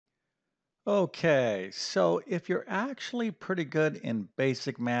Okay, so if you're actually pretty good in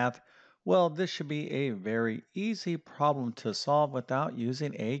basic math, well, this should be a very easy problem to solve without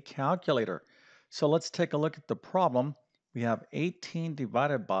using a calculator. So let's take a look at the problem. We have 18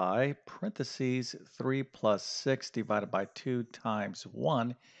 divided by parentheses 3 plus 6 divided by 2 times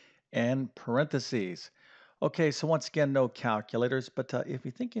 1 and parentheses. Okay, so once again, no calculators, but if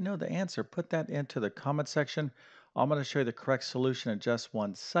you think you know the answer, put that into the comment section. I'm going to show you the correct solution in just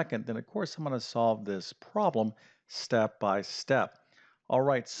 1 second. Then, of course, I'm going to solve this problem step by step. All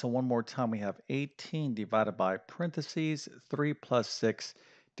right, so one more time, we have 18 divided by parentheses 3 plus 6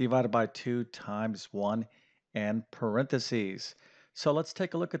 divided by 2 times 1 and parentheses. So let's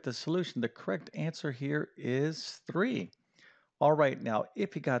take a look at the solution. The correct answer here is 3. All right, now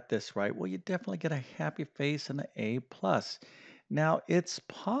if you got this right, well, you definitely get a happy face and an A plus. Now it's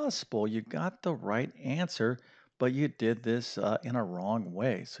possible you got the right answer, but you did this in a wrong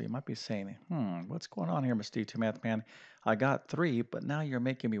way. So you might be saying, what's going on here, Mr. D2 Math Man? I got 3, but now you're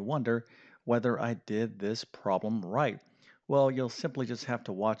making me wonder whether I did this problem right. Well, you'll simply just have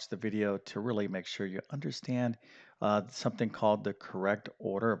to watch the video to really make sure you understand something called the correct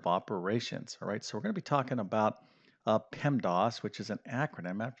order of operations. All right, so we're going to be talking about PEMDAS, which is an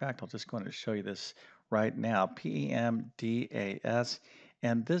acronym. Matter of fact, I'll just go and show you this right now. PEMDAS.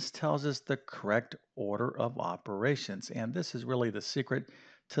 And this tells us the correct order of operations. And this is really the secret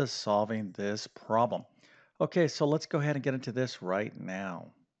to solving this problem. Okay, so let's go ahead and get into this right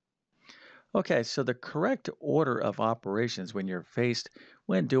now. Okay, so the correct order of operations when you're faced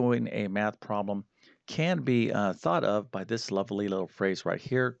when doing a math problem can be thought of by this lovely little phrase right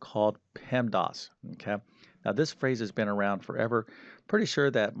here called PEMDAS. Okay, now this phrase has been around forever. Pretty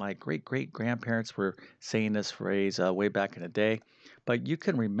sure that my great great grandparents were saying this phrase way back in the day, but you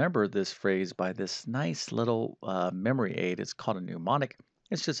can remember this phrase by this nice little memory aid. It's called a mnemonic.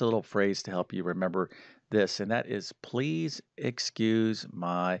 It's just a little phrase to help you remember this, and that is please excuse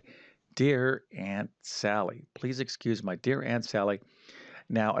my dear Aunt Sally. Please excuse my dear Aunt Sally.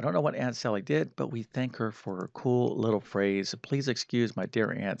 Now, I don't know what Aunt Sally did, but we thank her for her cool little phrase. Please excuse my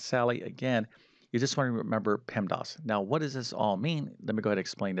dear Aunt Sally. Again, you just want to remember PEMDAS. Now, what does this all mean? Let me go ahead and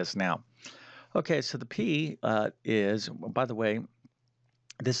explain this now. Okay, so the P is, by the way,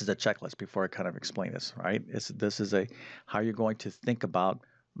 this is a checklist before I kind of explain this, right? This is a how you're going to think about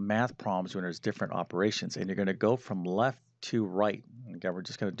math problems when there's different operations, and you're going to go from left to right. Okay, we're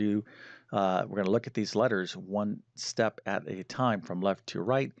just going to do, we're going to look at these letters one step at a time from left to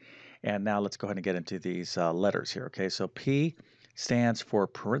right. And now let's go ahead and get into these letters here. Okay, so P stands for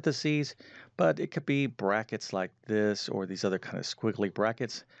parentheses, but it could be brackets like this or these other kind of squiggly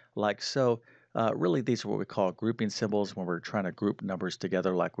brackets like so. Really, these are what we call grouping symbols when we're trying to group numbers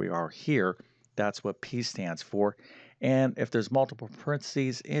together like we are here. That's what P stands for. And if there's multiple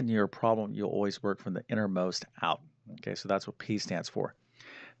parentheses in your problem, you'll always work from the innermost out. Okay, so that's what P stands for.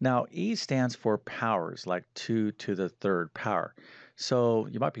 Now, E stands for powers, like 2 to the third power. So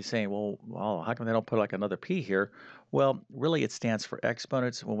you might be saying, well, how come they don't put like another P here? Well, really, it stands for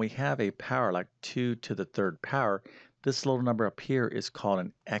exponents. When we have a power like 2 to the third power, this little number up here is called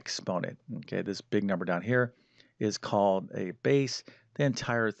an exponent. Okay, this big number down here is called a base. The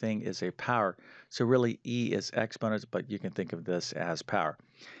entire thing is a power. So really, E is exponents, but you can think of this as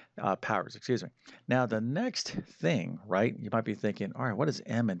powers, excuse me. Now, the next thing, right, you might be thinking, all right, what does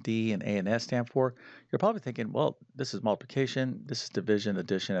M and D and A and S stand for? You're probably thinking, well, this is multiplication, this is division,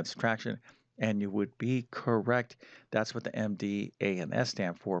 addition, and subtraction. And you would be correct. That's what the M, D, A, and S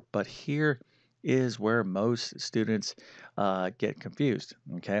stand for. But here is where most students get confused,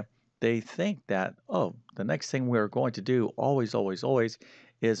 okay? They think that, oh, the next thing we're going to do always, always, always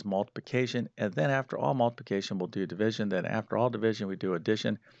is multiplication. And then after all multiplication, we'll do division. Then after all division, we do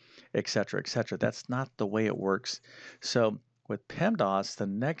addition, etc., etc. That's not the way it works. So with PEMDAS, the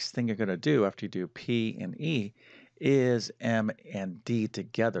next thing you're going to do after you do P and E is M and D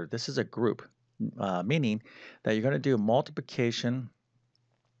together. This is a group, meaning that you're going to do multiplication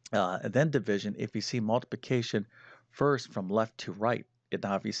and then division if you see multiplication first from left to right.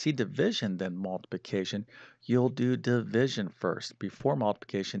 Now, if you see division, then multiplication, you'll do division first before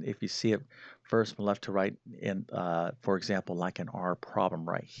multiplication if you see it first from left to right in, for example, like in our problem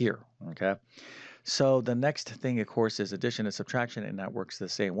right here, okay? So the next thing, of course, is addition and subtraction, and that works the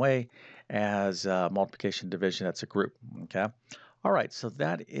same way as multiplication, division. That's a group, okay? All right, so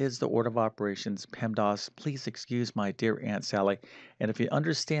that is the order of operations, PEMDAS. Please excuse my dear Aunt Sally. And if you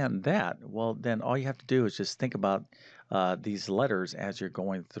understand that, well, then all you have to do is just think about these letters as you're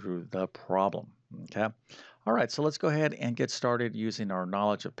going through the problem, okay? All right, so let's go ahead and get started using our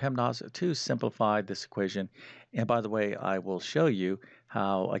knowledge of PEMDAS to simplify this equation. And by the way, I will show you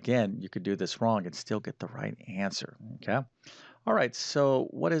how, again, you could do this wrong and still get the right answer. Okay. All right. So,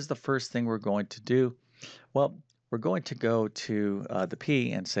 what is the first thing we're going to do? Well, we're going to go to the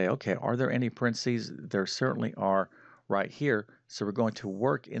P and say, okay, are there any parentheses? There certainly are right here. So we're going to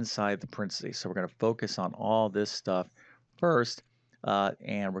work inside the parentheses. So we're going to focus on all this stuff first,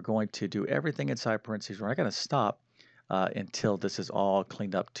 and we're going to do everything inside parentheses. We're not going to stop until this is all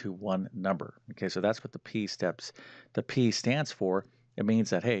cleaned up to one number. Okay, so that's what the P stands for. It means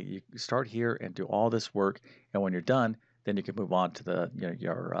that, hey, you start here and do all this work, and when you're done, then you can move on to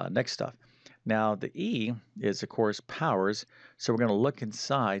your next stuff. Now, the E is, of course, powers. So we're going to look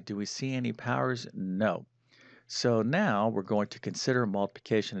inside. Do we see any powers? No. So now we're going to consider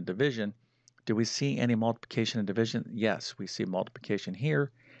multiplication and division. Do we see any multiplication and division? Yes, we see multiplication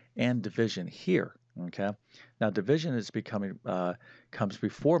here and division here. Okay. Now division is comes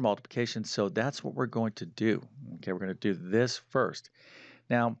before multiplication, so that's what we're going to do. Okay, we're going to do this first.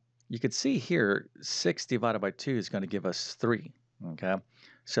 Now you can see here 6 divided by 2 is going to give us 3. Okay,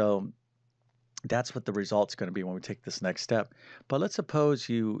 so that's what the result's going to be when we take this next step. But let's suppose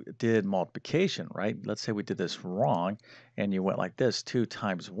you did multiplication, right? Let's say we did this wrong and you went like this, 2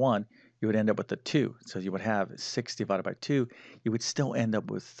 times 1, you would end up with a 2. So you would have 6 divided by 2, you would still end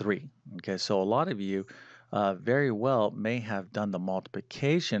up with 3. Okay, so a lot of you very well may have done the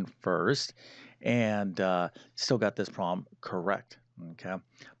multiplication first and still got this problem correct. Okay,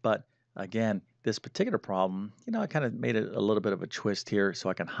 but again, this particular problem, I kind of made it a little bit of a twist here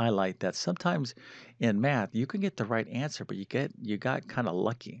so I can highlight that sometimes in math you can get the right answer, but you got kind of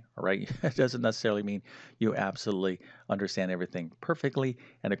lucky, all right? It doesn't necessarily mean you absolutely understand everything perfectly,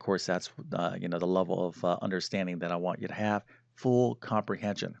 and of course that's the level of understanding that I want you to have, full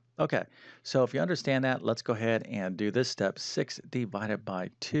comprehension. Okay, so if you understand that, let's go ahead and do this step: 6 divided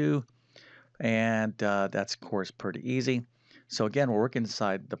by 2. And that's, of course, pretty easy. So again, we're working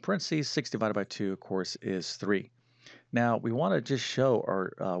inside the parentheses. 6 divided by 2, of course, is 3. Now, we want to just show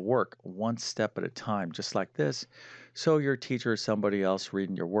our work one step at a time, just like this. So your teacher or somebody else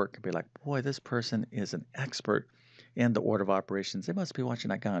reading your work could be like, boy, this person is an expert in the order of operations. They must be watching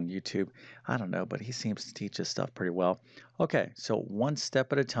that guy on YouTube. I don't know, but he seems to teach this stuff pretty well. Okay, so one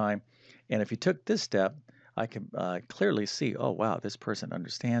step at a time. And if you took this step, I can clearly see, oh, wow, this person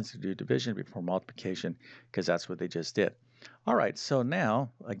understands to do division before multiplication because that's what they just did. All right, so now,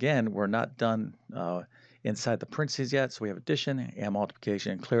 again, we're not done inside the parentheses yet. So we have addition and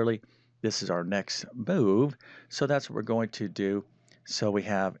multiplication. Clearly, this is our next move. So that's what we're going to do. So we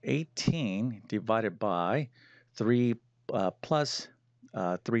have 18 divided by 3 plus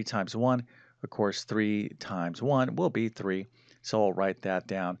 3 times 1. Of course, 3 times 1 will be 3. So I'll write that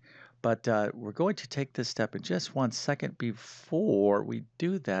down. But we're going to take this step in just 1 second. Before we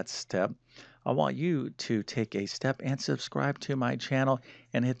do that step, I want you to take a step and subscribe to my channel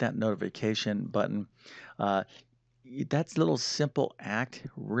and hit that notification button. Uh, that little simple act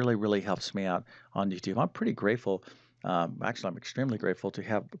really, really helps me out on YouTube. I'm pretty grateful. Actually, I'm extremely grateful to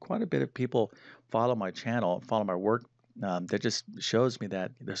have quite a bit of people follow my channel, follow my work. That just shows me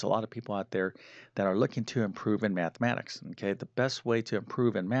that there's a lot of people out there that are looking to improve in mathematics. Okay, the best way to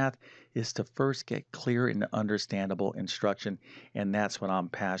improve in math is to first get clear and understandable instruction, and that's what I'm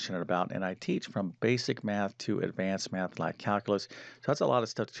passionate about. And I teach from basic math to advanced math like calculus. So that's a lot of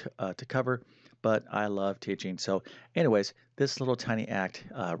stuff to cover, but I love teaching. So, anyways, this little tiny act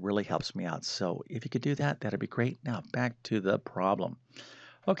really helps me out. So if you could do that, that'd be great. Now back to the problem.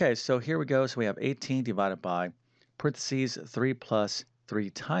 Okay, so here we go. So we have 18 divided by parentheses 3 plus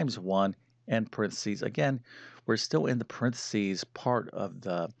 3 times 1 and parentheses. Again, we're still in the parentheses part of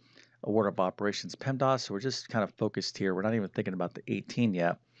the order of operations PEMDAS, so we're just kind of focused here. We're not even thinking about the 18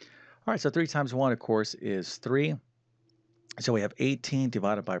 yet. All right, so 3 times 1, of course, is 3. So we have 18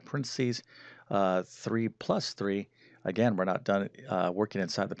 divided by parentheses, 3 plus 3. Again, we're not done working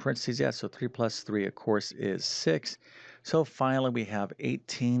inside the parentheses yet, so 3 plus 3, of course, is 6. So finally, we have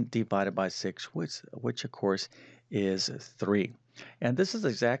 18 divided by 6, which of course, is 3. And this is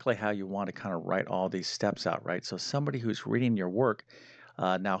exactly how you want to kind of write all these steps out, right? So somebody who's reading your work,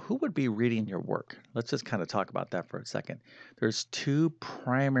 now who would be reading your work? Let's just kind of talk about that for a second. There's two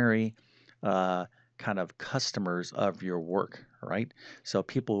primary kind of customers of your work, right? So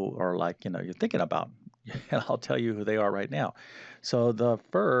people are like, you're thinking about, and I'll tell you who they are right now. So the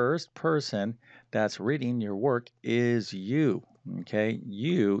first person that's reading your work is you. Okay,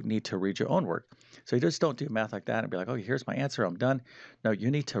 you need to read your own work. So you just don't do math like that and be like, oh, here's my answer, I'm done. No,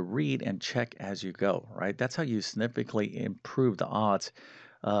 you need to read and check as you go, right? That's how you significantly improve the odds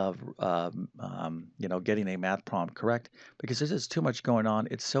of getting a math problem correct, because there's just too much going on.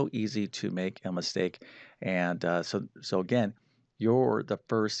 It's so easy to make a mistake, and so again, you're the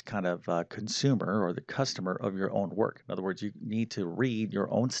first kind of consumer or the customer of your own work. In other words, you need to read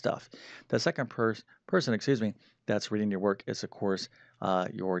your own stuff. The second person, excuse me, that's reading your work is, of course,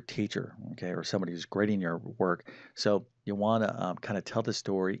 your teacher, okay, or somebody who's grading your work. So you want to kind of tell the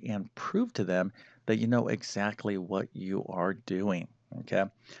story and prove to them that you know exactly what you are doing. Okay.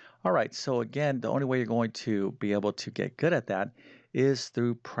 All right. So again, the only way you're going to be able to get good at that is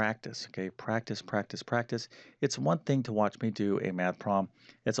through practice. Okay. Practice, practice, practice. It's one thing to watch me do a math problem.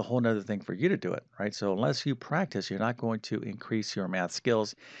 It's a whole nother thing for you to do it, right? So unless you practice, you're not going to increase your math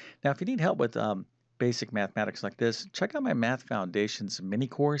skills. Now, if you need help with basic mathematics like this, check out my Math Foundations mini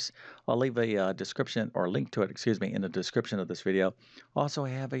course. I'll leave a description or link to it, excuse me, in the description of this video. Also, I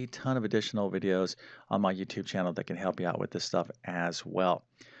have a ton of additional videos on my YouTube channel that can help you out with this stuff as well.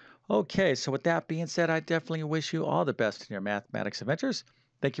 Okay, so with that being said, I definitely wish you all the best in your mathematics adventures.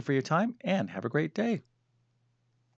 Thank you for your time and have a great day.